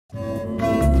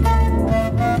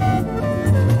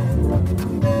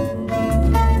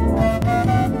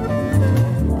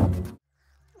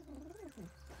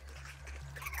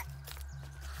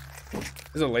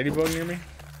There's a ladybug near me.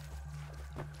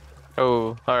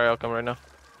 Oh, alright, I'll come right now.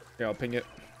 Yeah, I'll ping it.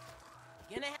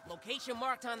 Location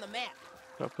marked on the map.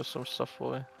 Gotta put some stuff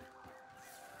away.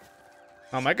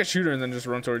 I could shoot her and then just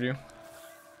run toward you.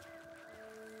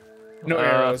 No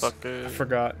arrows. Fuck it. I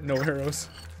forgot. No arrows.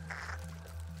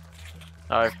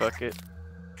 Alright, fuck it.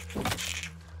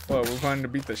 What, we're planning to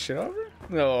beat the shit out of her?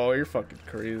 No, you're fucking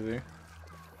crazy.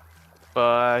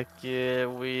 Fuck it,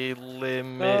 we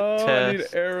limit Oh, test. I need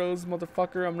arrows,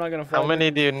 motherfucker. I'm not gonna fall. How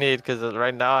many do you need? Because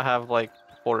right now I have like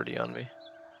 40 on me.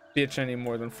 Bitch, I need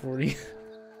more than 40.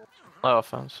 Oh, I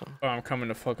found some. Oh, I'm coming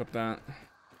to fuck up that.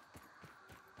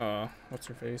 What's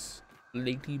her face?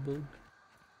 Ladybug.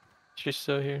 She's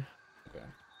still here. Okay.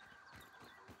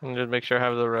 And just make sure I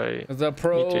have the right. The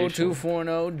Pro mutation.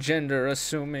 240 gender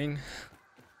assuming.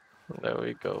 There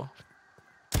we go.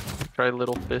 Try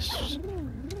little fists.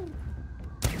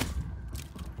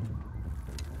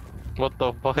 What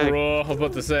the fuck? Bro, I was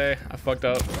about to say, I fucked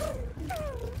up.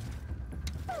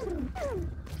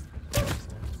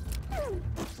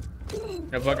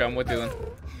 Yeah, fuck it, I'm with you then.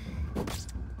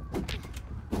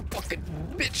 Fucking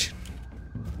bitch.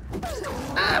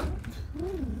 Ah.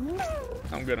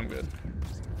 I'm good, I'm good.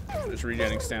 Just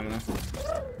regaining stamina.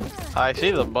 I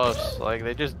see the bus. Like,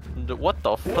 they just. What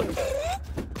the fuck?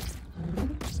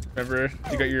 Remember,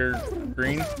 you got your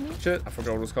green shit? I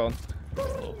forgot what it was called.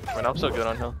 Man, I'm so good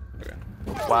on hill. Okay.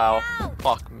 Wow.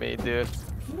 Fuck me, dude.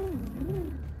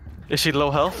 Is she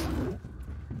low health?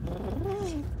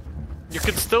 You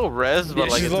could still res, but Yeah,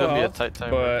 like she's it's low gonna be a health, tight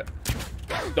time. But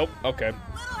nope. Okay.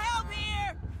 Little help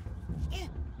here.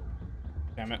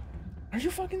 Damn it. Are you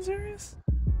fucking serious?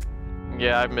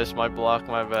 Yeah, I missed my block.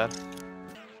 My bad.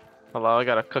 Hello, I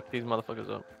gotta cook these motherfuckers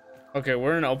up. Okay,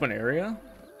 we're in an open area,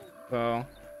 so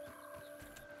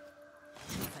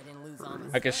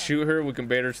I can shoot her. We can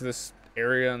bait her to this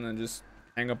area and then just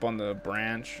hang up on the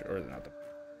branch, or not the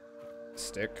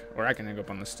stick, or I can hang up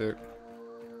on the stick.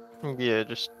 Yeah,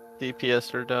 just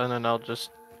DPS are done, and I'll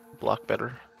just block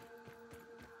better.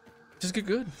 Just get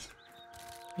good.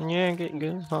 Yeah, get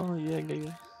good. Oh yeah, get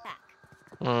good.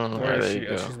 Where is there she? you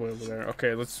Oh, go. she's way over there.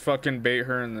 Okay, let's fucking bait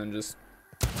her and then just.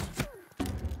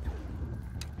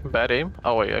 Bad aim.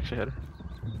 Oh wait, you actually hit her.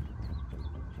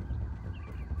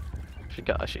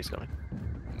 She's coming.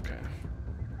 Okay.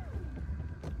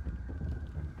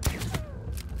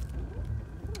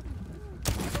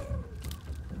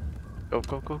 Go,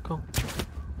 go, go, go.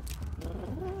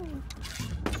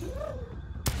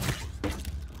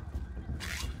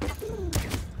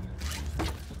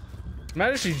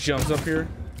 Imagine she jumps up here.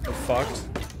 We're fucked.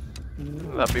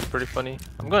 That'd be pretty funny.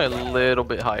 I'm going a little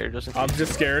bit higher just in case. I'm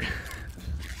just scared.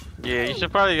 Yeah, you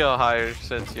should probably go higher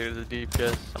since you're the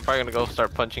DPS. I'm probably gonna go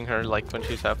start punching her like when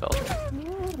she's half health.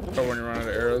 Or when you run out of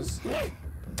arrows.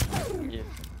 Yeah.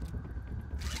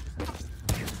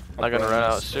 Not gonna run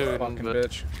out soon, Fucking but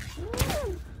bitch.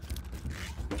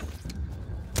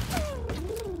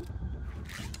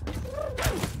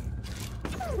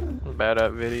 I'm bad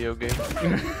at video games.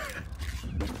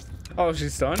 Oh,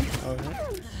 she's stunned? Oh,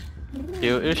 yeah.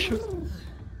 Heal issue?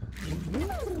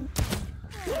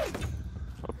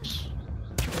 Oops.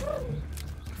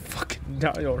 Fucking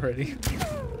die already.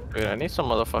 Wait, I need some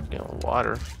motherfucking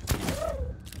water.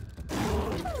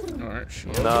 Alright,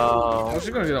 shit. No. I was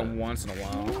just gonna do that once in a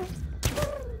while.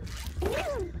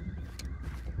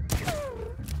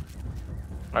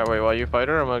 Alright, wait, while you fight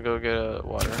her, I'm gonna go get a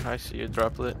water. I see a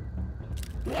droplet.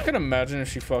 I can imagine if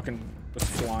she fucking was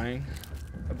flying.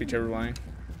 That'd be terrifying.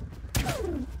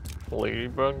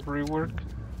 Ladybug rework.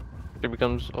 She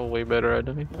becomes a way better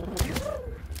enemy.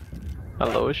 How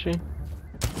low is she?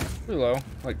 Pretty low,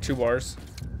 like 2 bars.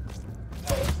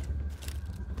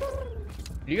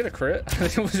 You get a crit?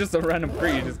 It was just a random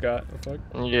crit you just got. The fuck?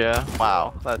 Yeah.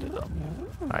 Wow, that did up.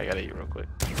 I gotta eat real quick.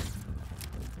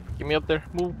 Get me up there.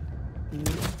 Move.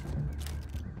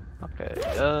 Okay.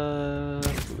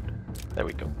 Food. There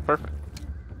we go. Perfect.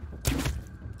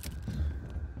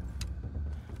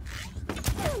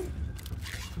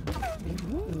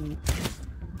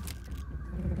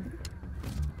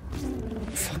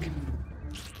 Fucking.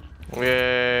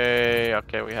 Yay.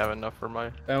 Okay, we have enough for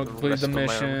my. That complete the rest of my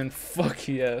armor. mission. Fuck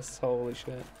yes. Holy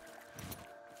shit.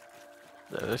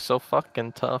 They're so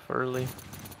fucking tough early.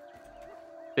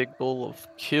 Big goal of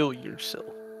kill yourself.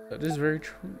 That is very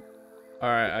true.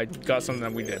 Alright, I got something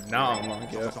that we did not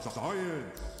unlock yet.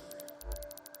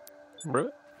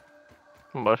 Bro.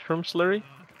 Mushroom slurry?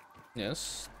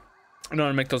 Yes. I know how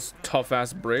to make those tough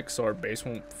ass bricks so our base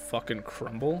won't fucking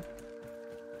crumble.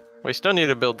 We still need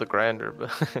to build the grander,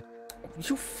 but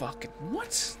You fucking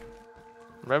what?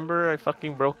 Remember, I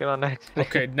fucking broke it on accident.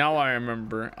 Okay, now I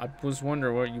remember. I was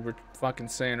wondering what you were fucking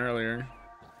saying earlier.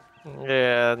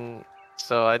 Yeah, and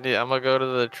so I'm gonna go to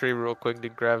the tree real quick to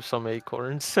grab some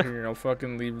acorns. Here, I'll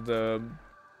fucking leave the.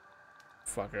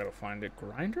 Fuck, I gotta find it.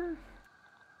 Grinder?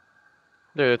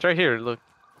 Dude, it's right here. Look,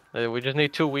 we just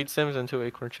need 2 wheat stems and 2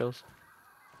 acorn shells.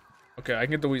 Okay, I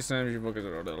can get the wheat stems. You focus.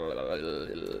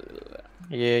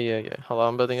 Yeah. Hold on,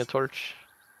 I'm building a torch.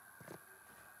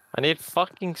 I need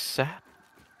fucking sap.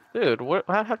 Dude, what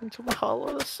happened to all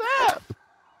of the sap?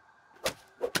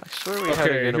 I swear we had a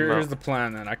Okay, good here's amount. the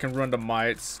plan then. I can run to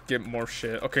mites, get more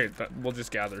shit. Okay, we'll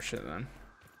just gather shit then.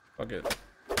 Fuck it.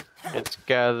 It's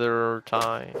gather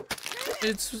time.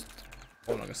 It's.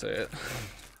 I'm not gonna say it.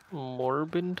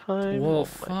 Morbin time? Well,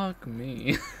 Oh my- fuck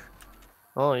me.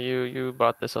 Oh, you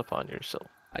brought this up on yourself.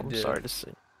 I I'm did. sorry to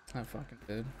say. I fucking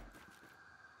did. It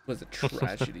was a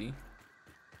tragedy.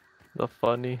 The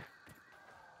funny.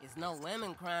 It's no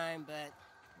lemon crime, but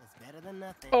it's better than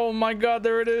nothing. Oh my god,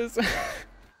 there it is.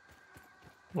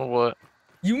 What?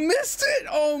 You missed it!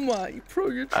 Oh my, bro,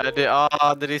 you're I did.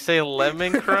 Oh, did he say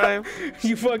lemon crime?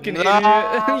 You fucking No,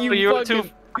 idiot. you were too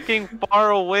fucking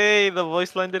far away. The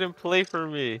voice line didn't play for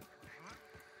me.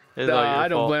 It's all your Nah, I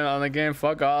don't fault. blame it on the game.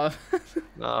 Fuck off.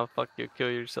 Nah, fuck you. Kill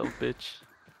yourself, bitch.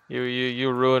 You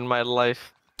ruined my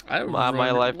life. I don't My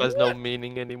ruin it. life has no What?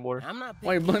 meaning anymore. I'm not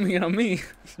Why are you picky. blaming it on me?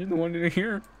 You're the one in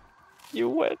here. You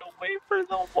went away for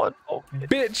the one moment.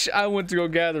 Bitch, I went to go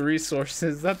gather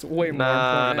resources. That's way more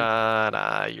Nah, important.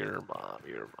 nah. Your mom.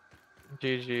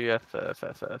 GG,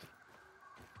 FF.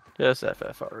 Just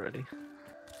FF already.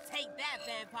 Take that,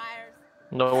 vampires.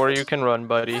 Nowhere you can run,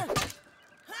 buddy.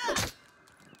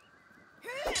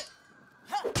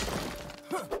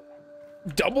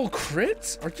 Double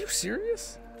crits? Are you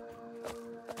serious?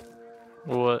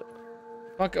 What?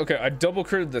 Fuck, okay, I double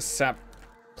critted the sap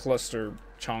cluster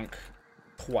chunk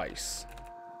twice.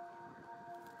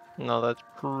 No, that's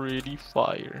pretty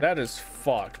fire. That is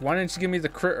fucked. Why didn't you give me the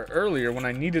crit earlier when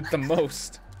I needed the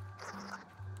most?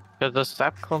 Because the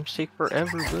sap clumps take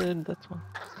forever, bud. That's why.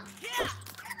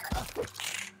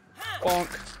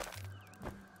 Bonk.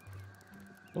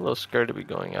 I'm a little scared to be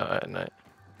going out at night.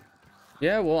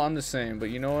 Yeah, well, I'm the same, but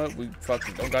you know what? We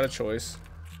fucking don't got a choice.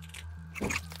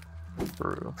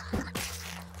 Bro.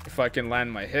 If I can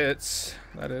land my hits,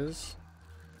 that is.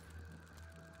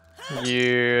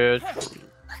 Yeah.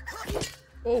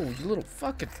 Oh, you little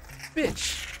fucking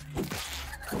bitch.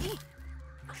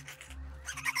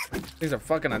 These are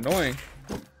fucking annoying.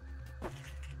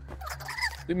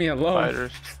 Leave me alone.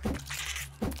 Spiders.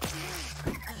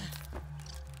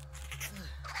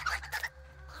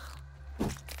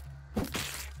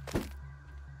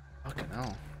 Fucking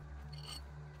hell.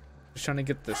 Just trying to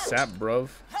get the sap, bruv.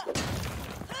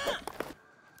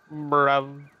 Brav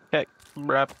keck.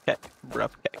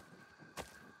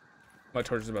 My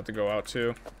torch is about to go out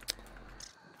too.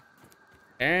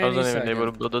 I Any wasn't even second.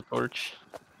 able to build a torch.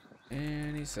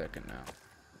 Any second now.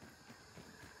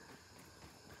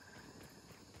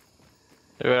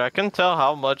 Dude, I can tell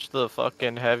how much the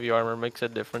fucking heavy armor makes a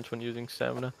difference when using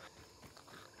stamina.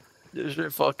 This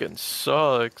shit fucking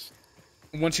sucks.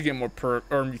 Once you get more perk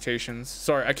or mutations.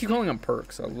 Sorry, I keep calling them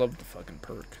perks. I love the fucking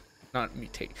perk. Not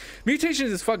mutate.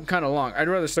 Mutations is fucking kind of long. I'd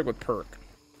rather stick with perk.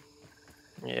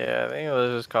 Yeah, I think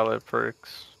let's just call it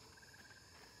perks.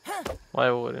 Why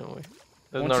wouldn't we?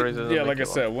 There's Once no you- reason to yeah, make like I it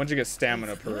long. said, once you get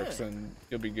stamina perks, then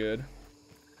you'll be good.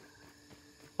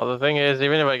 Well, the thing is,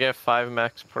 even if I get 5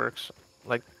 max perks,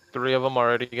 like 3 of them are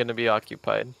already gonna be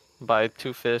occupied by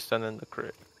 2 fists and then the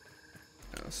crit.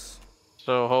 Yes.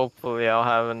 So hopefully I'll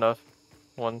have enough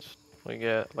once we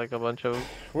get like a bunch of.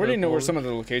 We already know where milk some of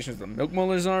the locations the milk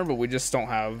mullers are, but we just don't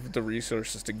have the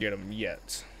resources to get them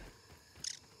yet.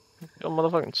 molars. Yo,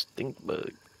 motherfucking stink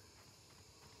bug.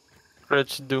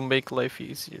 Crits do make life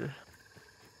easier.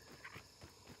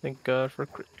 Thank God for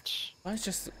crits. Why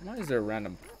is there a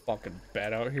random fucking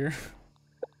bed out here?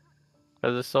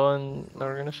 Cause it's so that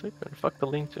we're gonna sleep in. Fuck the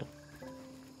lean to.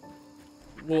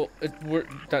 Well,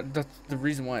 that's the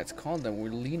reason why it's called that. We're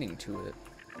leaning to it.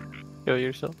 Kill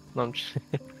yourself. No, I'm just.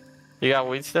 You got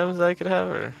wheat stems that I could have,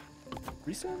 or?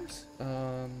 Wheat stems?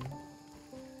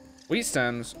 Wheat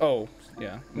stems. Oh,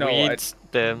 yeah. No, Wheat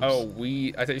stems. oh,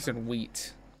 wheat. I thought you said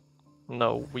wheat.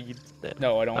 No, weed stems.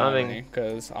 No, I don't I have think- any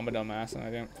because I'm a dumbass and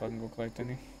I didn't fucking go collect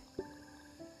any.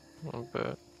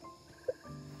 Okay.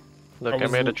 Look, I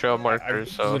made a trail marker, I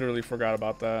so. literally forgot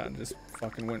about that and just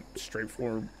fucking went straight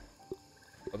for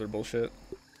other bullshit.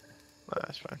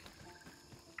 That's fine.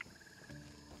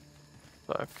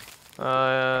 Fuck.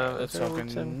 Let's is there a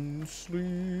wheat stem? fucking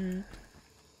sleep.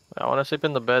 I want to sleep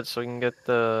in the bed so we can get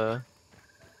the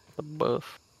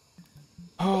buff.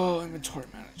 Oh, inventory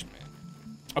management.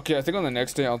 Okay, I think on the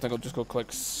next day, I'll just go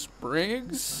collect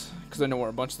sprigs. Because I know where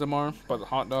a bunch of them are by the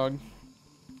hot dog.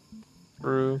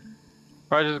 True.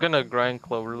 Probably just gonna grind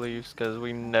clover leaves because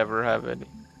we never have any.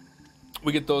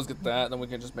 We get those, get that, then we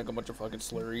can just make a bunch of fucking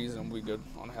slurries and we good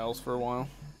on health for a while.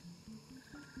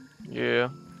 Yeah.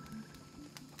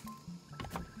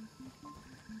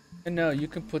 And now you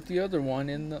can put the other one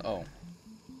in the... Oh.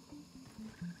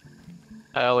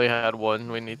 I only had one.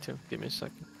 We need to. Give me a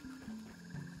second.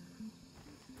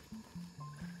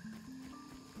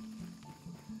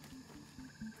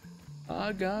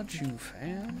 I got you,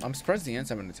 fam. I'm surprised the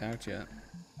ants haven't attacked yet.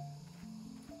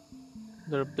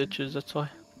 They're bitches, that's why.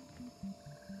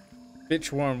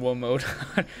 Bitch, we're in Woah mode.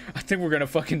 I think we're gonna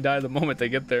fucking die the moment they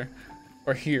get there.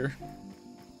 Or here.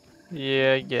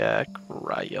 Yeah,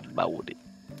 cry about it.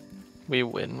 We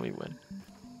win, we win.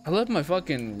 I left my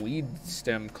fucking weed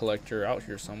stem collector out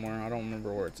here somewhere. I don't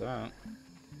remember where it's at.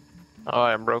 Oh,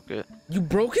 I broke it. You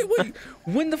broke it? Wait,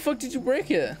 when the fuck did you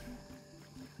break it?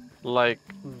 Like,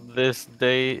 this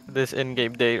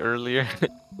in-game day earlier.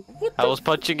 What I the was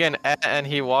punching in and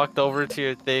he walked over to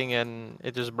your thing and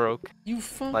it just broke. You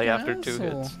fucking Like after asshole. 2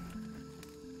 hits.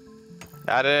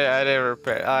 I didn't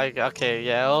repair. Okay,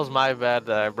 yeah, it was my bad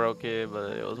that I broke it,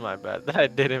 but it was my bad that I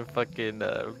didn't fucking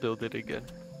build it again.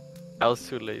 I was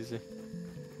too lazy.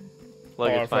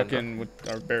 Like, our it's fine fucking with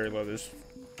our berry leather's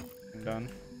done.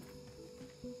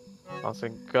 Oh,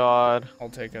 thank God. I'll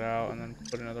take it out and then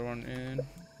put another one in.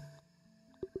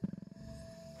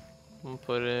 I'm gonna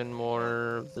put in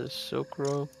more of this silk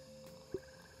rope.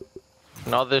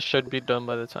 And all this should be done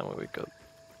by the time we wake up.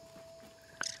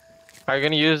 Are you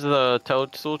gonna use the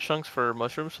toadstool chunks for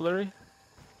mushroom slurry?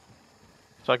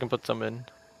 So I can put some in.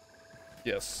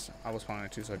 Yes, I was planning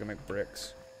to so I can make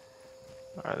bricks.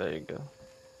 Alright, there you go.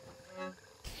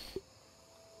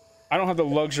 I don't have the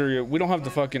luxury. We don't have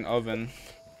the fucking oven.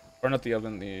 Or not the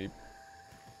oven, the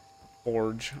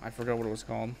forge. I forgot what it was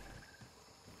called.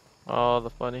 Oh, the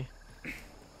funny.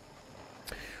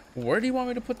 Where do you want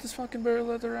me to put this fucking berry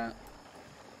leather at?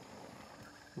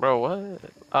 Bro, what?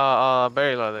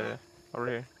 Berry leather. Over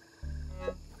here.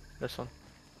 This one.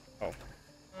 Oh.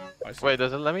 I see. Wait,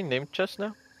 does it let me name chest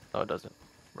now? No, it doesn't.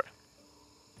 Right.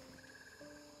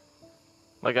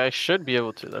 Like, I should be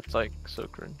able to. That's like so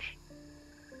cringe.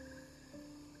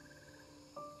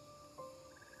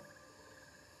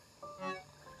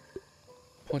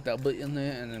 Put that bit in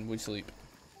there and then we sleep.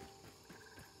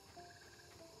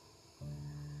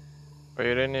 Wait,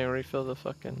 you didn't even refill the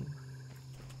fucking...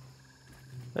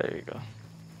 There you go.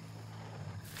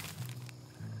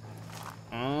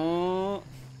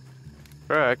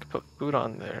 Bro, I could put food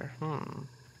on there. Nah,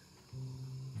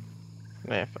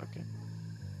 fuck it.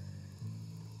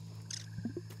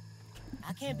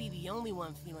 I can't be the only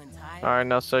one feeling tired. Alright,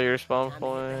 now set your spawn Time to hit the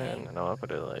point, hay. and I'll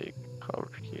put it like over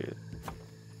here.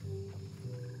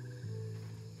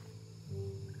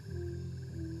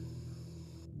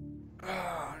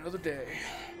 Another day.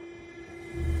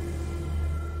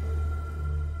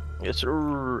 Yes,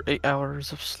 sir. 8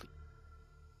 hours of sleep.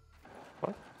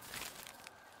 What?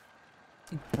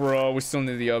 Bro, we still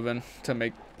need the oven to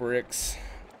make bricks.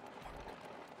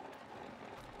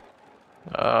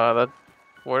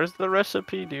 Where's the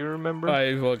recipe? Do you remember?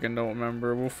 I fucking don't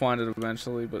remember. We'll find it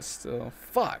eventually, but still.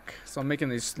 Fuck. So I'm making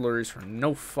these slurries for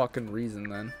no fucking reason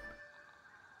then.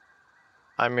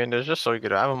 I mean, it's just so you could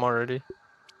have them already.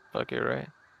 Fuck it, right?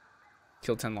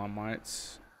 Kill 10 lawn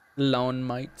mites. Lawn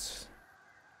mites.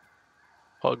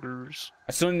 Huggers.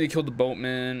 I still need to kill the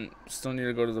boatman. Still need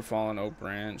to go to the fallen oak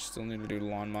branch. Still need to do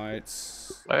lawn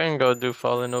mites. I can go do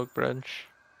fallen oak branch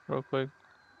real quick.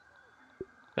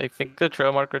 I think the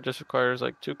trail marker just requires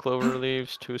like 2 clover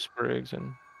leaves, 2 sprigs,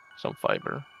 and some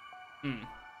fiber.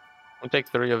 I'll take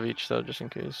 3 of each though, just in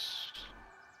case.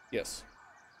 Yes.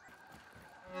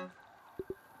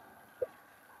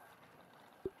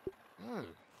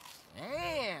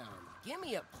 Damn, give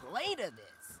me a plate of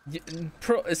this. Yeah,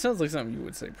 pro. It sounds like something you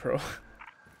would say, pro.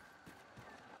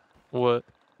 What?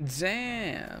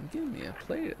 Damn, give me a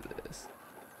plate of this.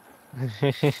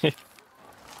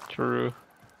 True.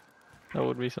 That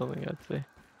would be something I'd say.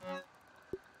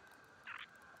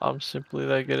 I'm simply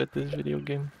that good at this video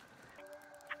game.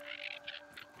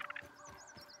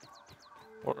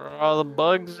 Where are all the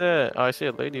bugs at? Oh, I see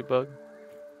a ladybug.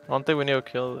 I don't think we need to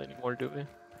kill it anymore, do we?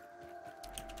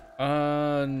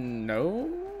 No,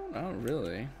 not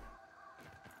really.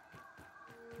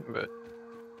 But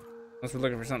Unless we're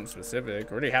looking for something specific.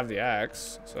 We already have the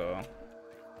axe, so.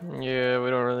 yeah,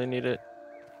 we don't really need it.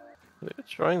 Are they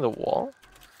destroying the wall?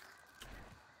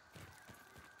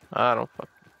 I don't fuck.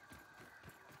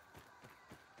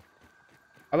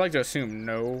 I'd like to assume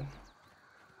no.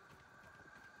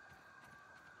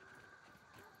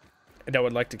 And I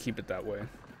would like to keep it that way.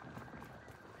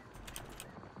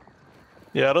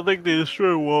 Yeah, I don't think they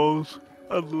destroy walls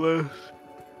unless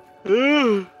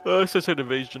unless it's an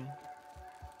invasion.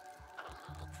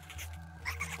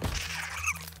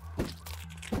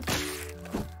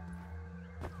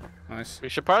 Nice. We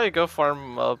should probably go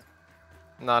farm up.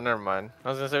 Nah, never mind. I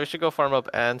was gonna say we should go farm up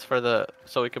ants for the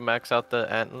so we can max out the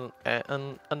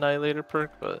ant annihilator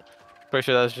perk, but pretty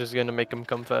sure that's just gonna make them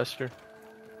come faster.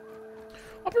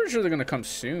 I'm pretty sure they're gonna come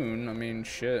soon. I mean,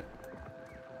 shit.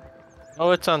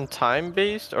 Oh, it's on time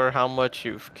based or how much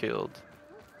you've killed?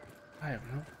 I have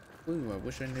no clue. I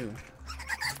wish I knew.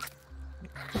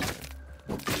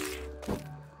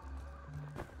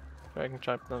 I can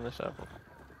chop down this apple.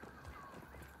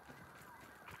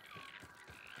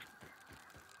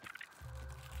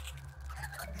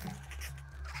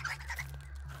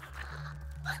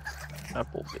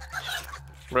 Apple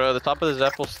bitch. Bro, the top of this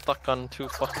apple stuck on 2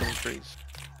 fucking trees.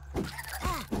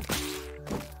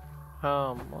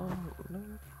 Come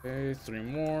on. Okay, 3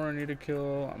 more I need to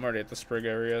kill. I'm already at the sprig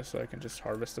area, so I can just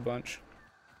harvest a bunch.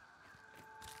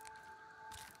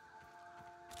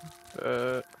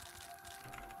 Oh,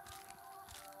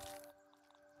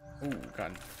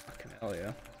 god, fucking hell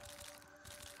yeah.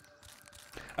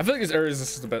 I feel like this area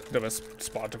is the best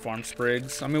spot to farm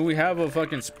sprigs. I mean, we have a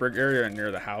fucking sprig area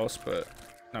near the house, but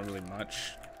not really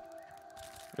much.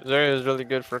 This area is really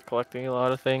good for collecting a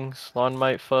lot of things. Lawn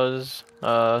mite fuzz,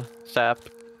 sap,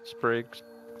 sprigs,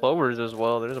 clovers as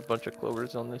well. There's a bunch of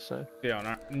clovers on this side.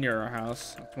 Yeah, near our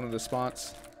house. That's one of the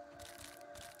spots.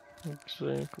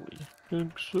 Exactly.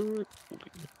 Exactly.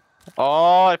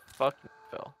 Oh, I fucking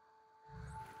fell.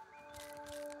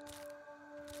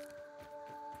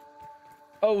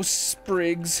 Oh,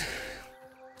 sprigs.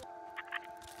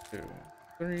 2,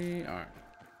 3. All right.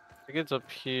 I think it's up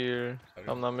here. If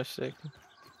I'm not mistaken.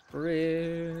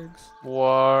 Sprigs.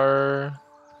 War.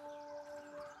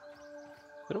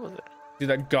 What was it? Dude,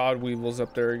 that god weevil's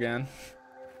up there again.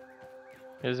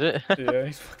 Is it? Yeah,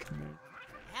 he's fucking there.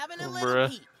 Having a little Bruh.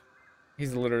 peep.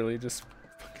 He's literally just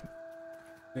fucking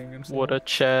thing himself. What a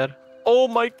Chad. Oh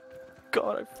my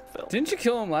god, I fell. Didn't you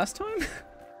kill him last time?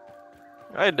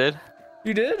 I did.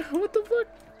 You did? What the fuck?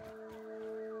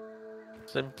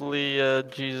 Simply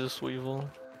Jesus Weevil.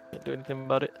 Can't do anything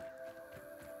about it.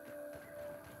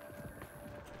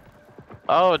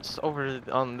 Oh, it's over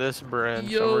on this branch.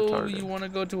 Yo, I'm retarded. you want to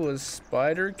go to a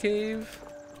spider cave?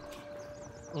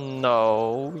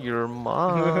 No, your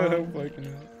mom. Fucking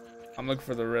hell. I'm looking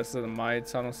for the rest of the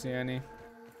mites. I don't see any.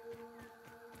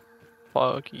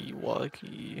 Walkie,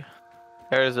 walkie.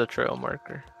 There's a trail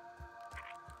marker.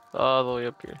 All the way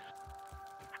up here.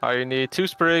 All you need 2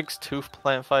 sprigs, 2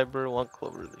 plant fiber, 1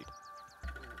 clover leaf.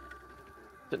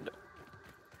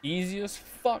 Easy as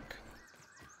fuck.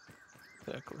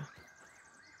 Exactly.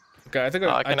 Okay, I think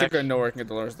I know where I can get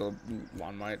the rest of the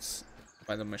lawn mites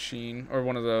by the machine or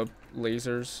one of the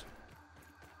lasers.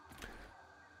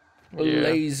 Yeah.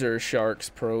 Laser sharks,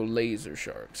 pro laser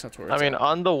sharks. That's where it's I mean, at.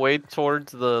 on the way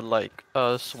towards the like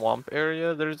swamp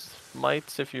area, there's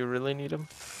mites if you really need them.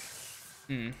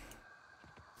 Hmm.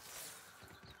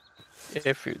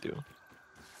 If you do.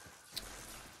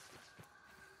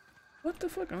 What the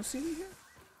fuck? I don't see any here.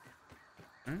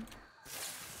 Huh?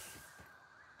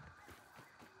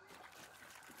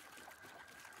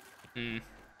 Hmm.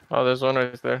 Oh, there's one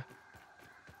right there.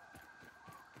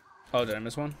 Oh, did I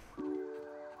miss one?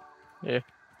 Yeah.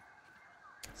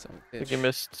 So I think you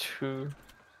missed 2.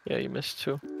 Yeah, you missed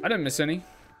 2. I didn't miss any.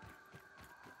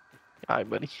 Hi,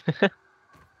 buddy.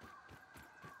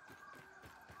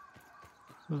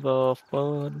 The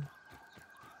fun.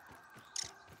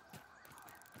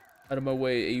 Out of my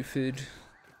way, aphid.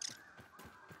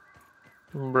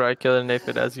 Bro, I killed an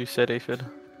aphid as you said aphid.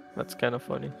 That's kind of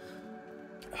funny.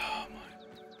 Oh my.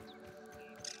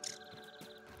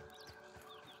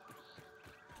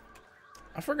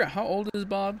 I forgot, how old is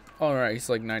Bob? All right, he's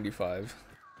like 95.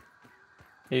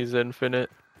 He's infinite.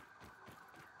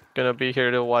 Gonna be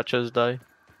here to watch us die.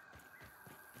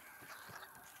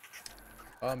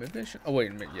 Maybe I should. Oh wait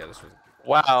a minute. Yeah, this was.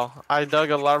 Wow, I dug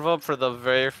a larva up for the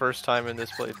very first time in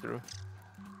this playthrough.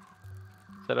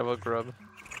 Instead of a grub.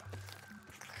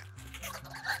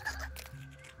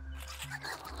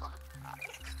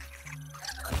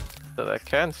 So that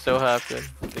can still happen.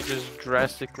 They just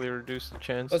drastically reduce the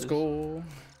chances. Let's go.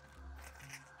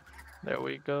 There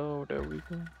we go, there we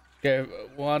go. Yeah,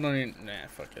 well, I don't even. Nah,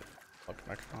 fuck it. Fuck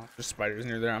it, there's spiders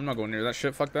near there. I'm not going near that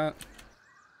shit. Fuck that.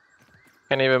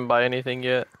 Can't even buy anything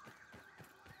yet.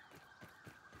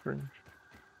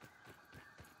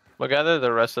 We'll gather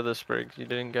the rest of the sprigs you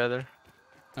didn't gather.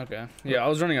 Okay. Yeah, I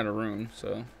was running out of room,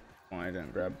 so I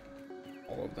didn't grab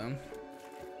all of them.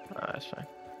 That's fine.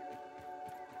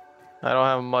 I don't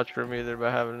have much room either, but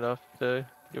I have enough to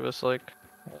give us like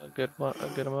a good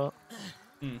amount.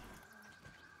 Hmm.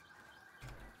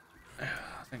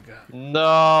 Thank God.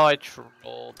 No, I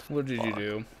trolled. What did you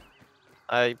do?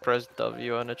 I pressed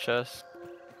W on the chest.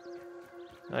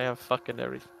 I have fucking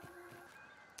everything.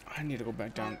 I need to go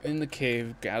back down in the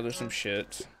cave, gather some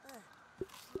shit.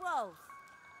 Whoa.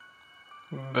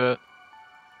 But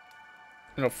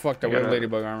No, fuck that. You We have gotta-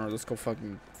 ladybug armor. Let's go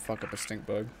fucking fuck up a stink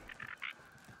bug.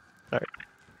 alright.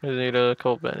 I need a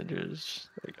couple bandages.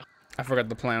 There you go. I forgot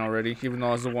the plan already, even though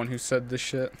I was the one who said this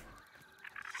shit.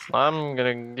 I'm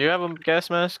gonna. Do you have a gas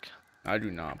mask? I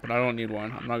do not, but I don't need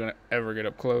one. I'm not gonna ever get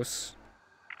up close.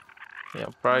 Yeah,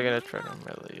 I'm probably gonna try to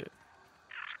melee it.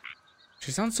 She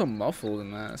sounds so muffled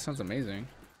in that. It sounds amazing.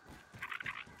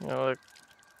 You know, like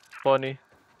funny.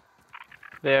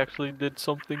 They actually did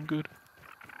something good.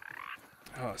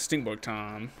 Oh, stink bug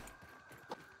time.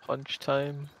 Punch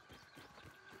time.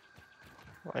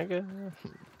 I guess.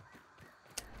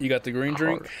 You got the green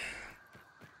drink?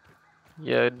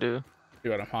 Yeah, I do. You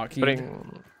got a hotkey?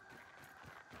 Putting.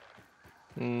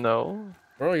 No.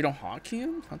 Bro, you don't hotkey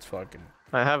him? That's fucking...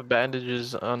 I have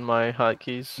bandages on my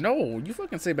hotkeys. No, you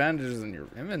fucking say bandages in your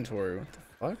inventory. What the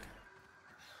fuck?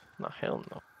 No, hell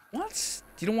no. What?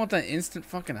 You don't want that instant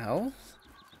fucking health?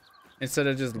 Instead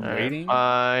of just waiting?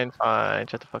 Fine, fine.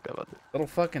 Shut the fuck up about it. That'll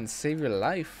fucking save your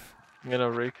life. I'm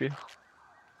gonna rape you.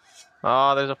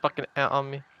 Oh, there's a fucking ant on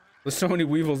me. There's so many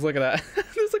weevils. Look at that.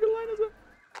 There's like a line of them.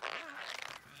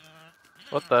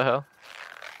 What the hell?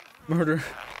 Murder.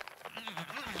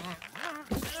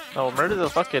 Oh, murder the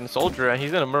fucking soldier and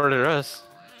he's gonna murder us.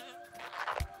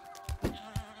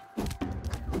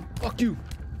 Fuck you.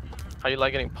 How you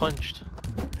like getting punched?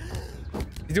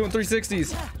 He's doing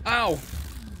 360s. Ow.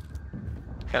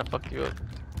 Can't fuck you up.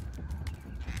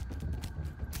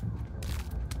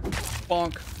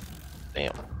 Bonk.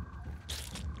 Damn.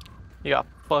 You got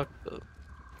fucked up.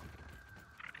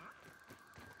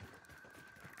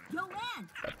 Yo, man.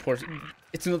 That poor...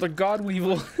 It's another god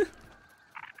weevil.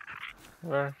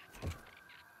 Where?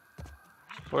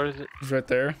 Where is it? He's right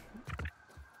there.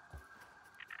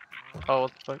 Oh,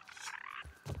 what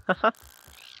the fuck?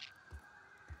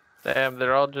 Damn,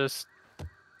 they're all just...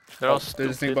 They're all There's a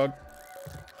stink stupid. bug.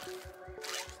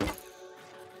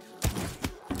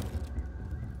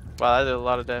 Wow, that did a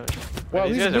lot of damage. Wow,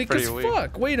 These he's guys are weak pretty as weak.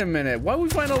 fuck. Wait a minute. Why would we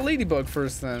find a ladybug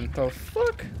first then? The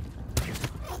fuck?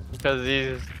 Because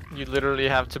these... You literally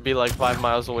have to be like 5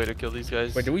 miles away to kill these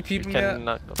guys. Wait, did we peep You him yet?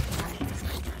 cannot go.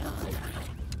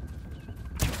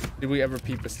 Did we ever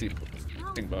peep a stink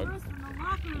bug?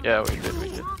 Yeah, we did, we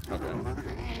did. Okay.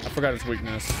 I forgot its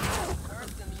weakness.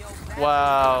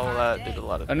 Wow, that did a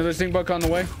lot of Another stink bug on the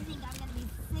way.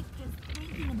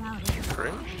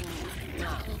 cringe.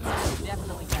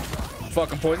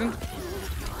 Fucking poison.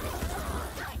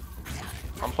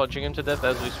 I'm punching him to death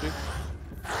as we speak.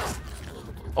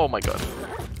 Oh my god.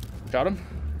 Got him.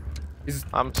 He's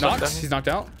I'm stuck knocked. down here. He's knocked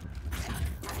out.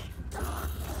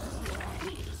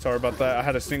 Sorry about that. I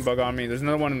had a stink bug on me. There's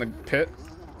another one in the pit.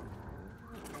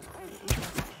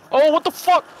 Oh, what the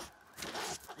fuck?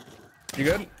 You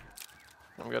good?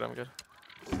 I'm good, I'm good.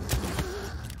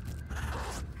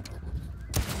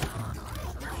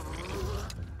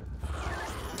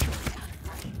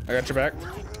 I got your back.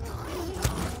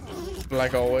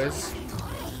 Like always.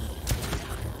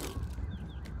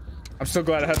 I'm so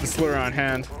glad I had the slur on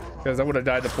hand, because I would have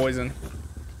died to poison.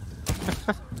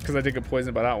 Because I did get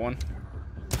poisoned by that one.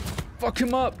 Fuck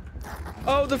him up!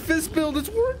 Oh, the fist build is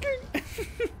working!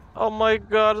 Oh my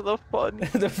god, the fun.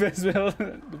 The fist build,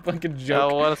 the fucking Now,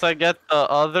 joke. once I get the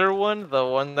other one, the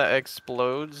one that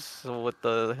explodes with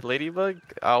the ladybug,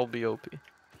 I'll be OP.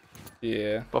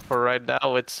 Yeah. But for right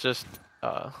now, it's just,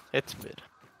 it's mid.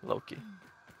 Low-key.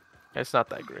 It's not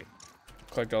that great.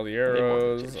 Collect all the need more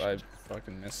arrows. mutation. I'm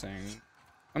fucking missing.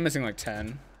 I'm missing like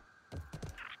 10.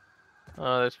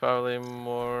 There's probably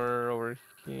more over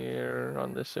here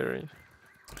on this area.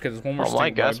 Okay, there's one more Oh, my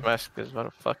stink gas bug. mask is about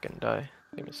to fucking die.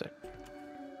 Give me a sec.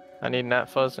 I need Nat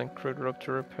Fuzz and Crude Rope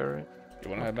to repair it. You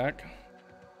wanna head back?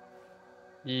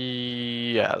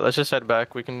 Yeah, let's just head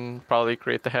back. We can probably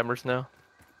create the hammers now.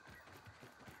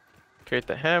 Create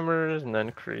the hammers and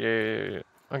then create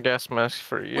a gas mask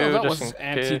for you. Well, that just was in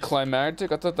case.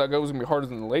 anticlimactic. I thought that guy was gonna be harder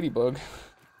than the ladybug.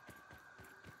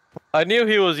 I knew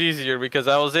he was easier because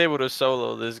I was able to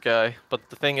solo this guy. But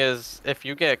the thing is, if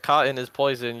you get caught in his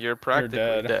poison, you're practically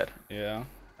dead. Yeah.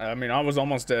 I mean, I was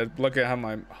almost dead. Look at how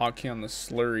my hotkey on the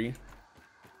slurry.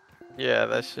 Yeah,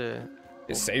 that shit.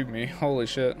 It saved me. Holy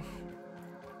shit.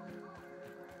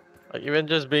 Like even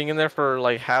just being in there for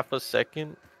like half a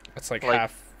second, That's like, like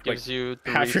half. gives Like, you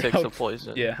 3 half your ticks health. of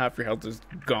poison. Yeah, half your health is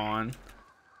gone.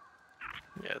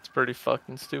 Yeah, it's pretty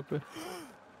fucking stupid.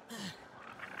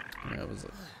 Yeah, it was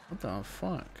like, what the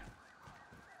fuck?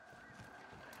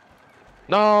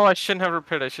 No, I shouldn't have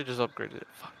repaired. I should just upgraded it.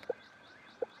 Fuck.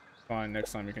 Fine,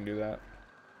 next time you can do that.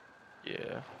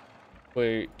 Yeah.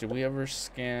 Wait, did we ever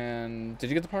scan? Did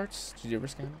you get the parts? Did you ever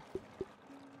scan?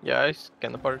 Yeah, I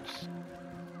scanned the parts.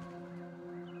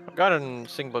 I've gotten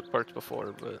Singbook parts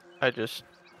before, but I just,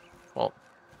 well,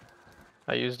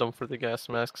 I used them for the gas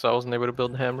mask, so I wasn't able to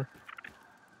build the hammer.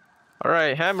 All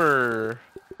right, hammer.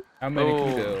 How many can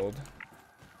you Oh. build?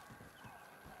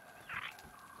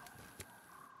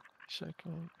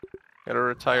 Second. Gotta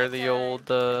retire the old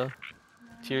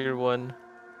tier 1.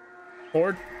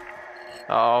 Ford,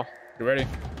 Oh. you ready?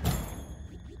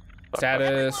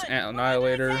 Status,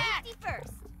 Annihilator.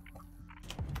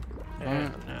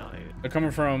 Yeah, They're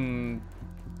coming from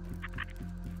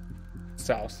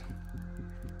south.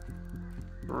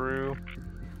 Through.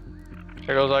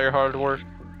 There goes all your hard work.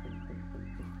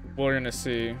 We're gonna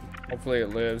see. Hopefully it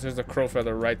lives. There's a crow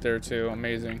feather right there too.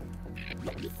 Amazing.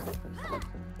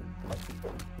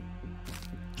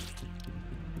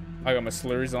 I got my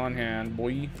slurries on hand,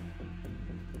 boy.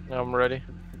 I'm ready.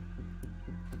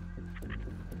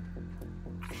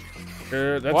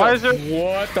 That's Why is there?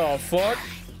 What the fuck?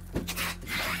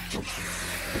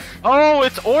 Oh,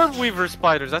 it's orb weaver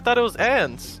spiders. I thought it was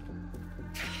ants.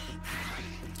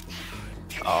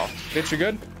 Oh. Bitch, you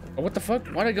good? Oh, what the fuck?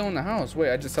 Why'd I go in the house?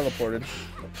 Wait, I just teleported.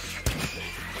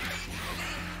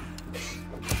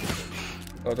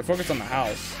 Oh, they're focused on the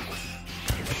house.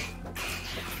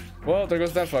 Well, there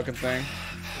goes that fucking thing.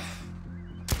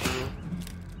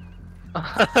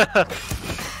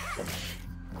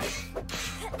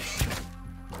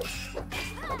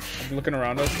 I'm looking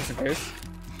around us just in case.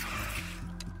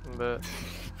 But...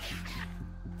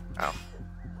 Ow.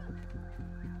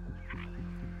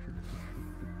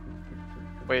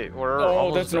 Wait, we're Oh,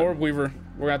 almost that's an done. orb weaver.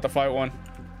 We're gonna have to fight one.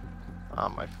 Oh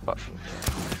my fucking.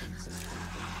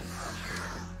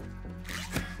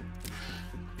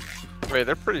 Wait,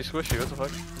 they're pretty squishy. What the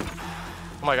fuck?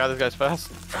 Oh my god, this guy's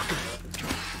fast.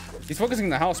 He's focusing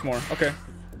the house more. Okay.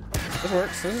 This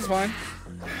works. This is fine.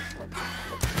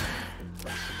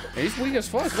 Hey, he's weak as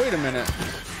fuck. Wait a minute.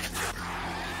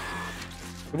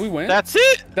 Did we win? That's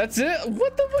it! That's it?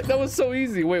 What the fuck? That was so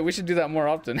easy. Wait, we should do that more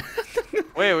often.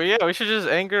 Wait, well, yeah, we should just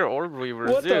anger orb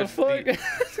weavers. What dude. the fuck?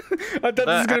 I thought this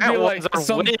was gonna be like are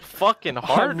some. way fucking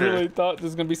harder. I really thought this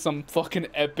was gonna be some fucking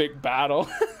epic battle.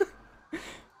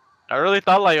 I really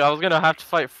thought like I was gonna have to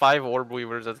fight 5 orb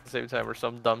weavers at the same time or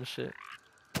some dumb shit.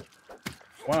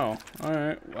 Wow. All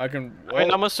right. I can. I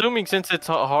mean, I'm assuming since it's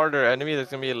a harder enemy, there's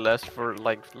gonna be less for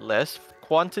like less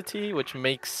quantity, which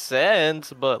makes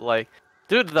sense. But like,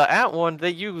 dude, the ant one,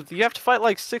 you have to fight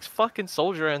like 6 fucking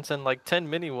soldier ants and like 10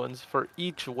 mini ones for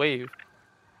each wave.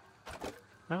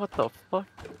 Man, what the fuck?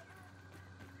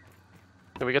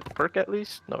 Did we get the perk at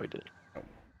least? No, we didn't.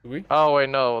 Do we? Oh wait,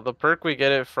 no, the perk we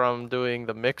get it from doing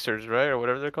the mixers, right, or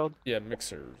whatever they're called. Yeah,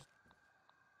 mixers.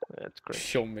 That's great.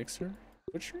 Show mixer.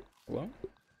 Butcher. Hello.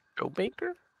 Go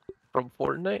Baker from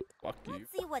Fortnite. Fuck you.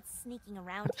 Let's see what's sneaking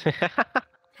around.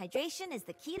 Hydration is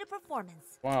the key to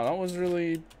performance. Wow, that was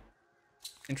really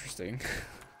interesting.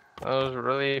 That was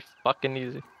really fucking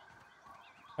easy.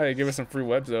 Hey, give us some free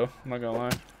webs though. I'm not gonna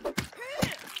lie.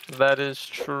 That is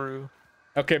true.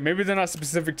 Okay, maybe they're not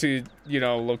specific to, you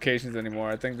know, locations anymore.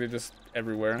 I think they're just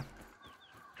everywhere.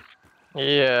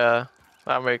 Yeah,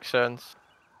 that makes sense.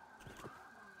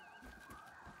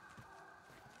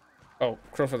 Oh,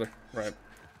 crow feather. Right.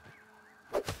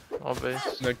 All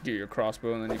base. Like, get your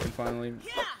crossbow, and then you can finally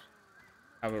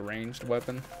have a ranged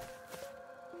weapon.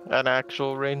 An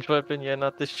actual ranged weapon, yeah,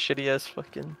 not this shitty ass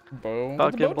fucking Bow.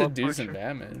 Fucking The bow blood did decent pressure.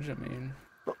 damage. I mean,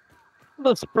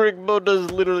 The spring bow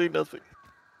does literally nothing.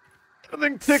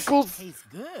 Nothing tickles. Tastes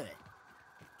good.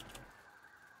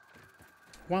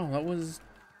 wow, that was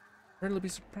incredibly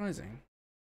surprising.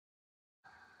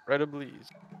 Incredibly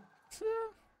easy.